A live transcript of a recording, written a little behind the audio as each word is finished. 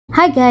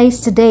Hi guys,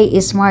 today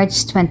is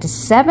March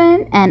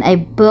 27 and I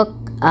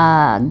booked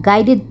a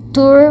guided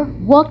tour,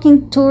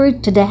 walking tour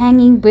to the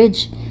hanging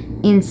bridge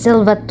in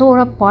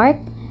Silvatura Park.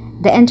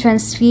 The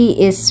entrance fee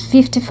is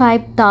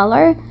 $55.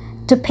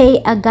 To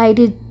pay a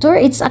guided tour,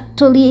 it's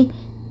actually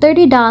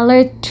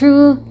 $30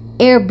 through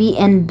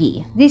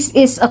Airbnb. This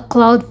is a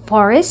cloud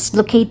forest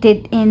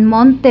located in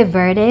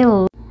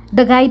Monteverde.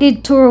 The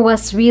guided tour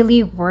was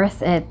really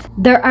worth it.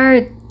 There are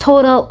a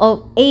total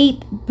of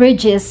 8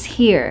 bridges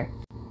here.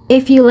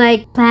 If you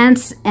like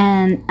plants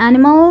and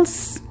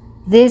animals,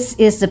 this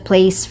is the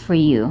place for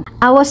you.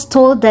 I was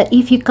told that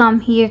if you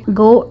come here,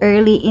 go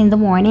early in the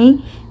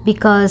morning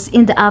because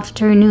in the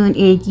afternoon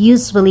it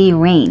usually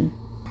rains.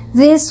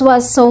 This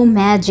was so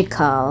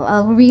magical.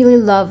 I really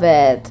love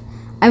it.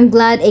 I'm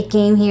glad I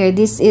came here.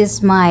 This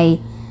is my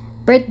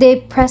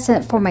birthday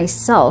present for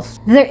myself.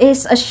 There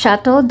is a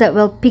shuttle that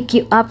will pick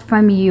you up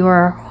from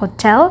your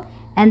hotel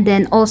and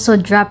then also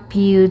drop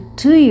you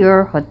to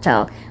your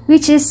hotel,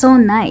 which is so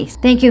nice.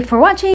 Thank you for watching.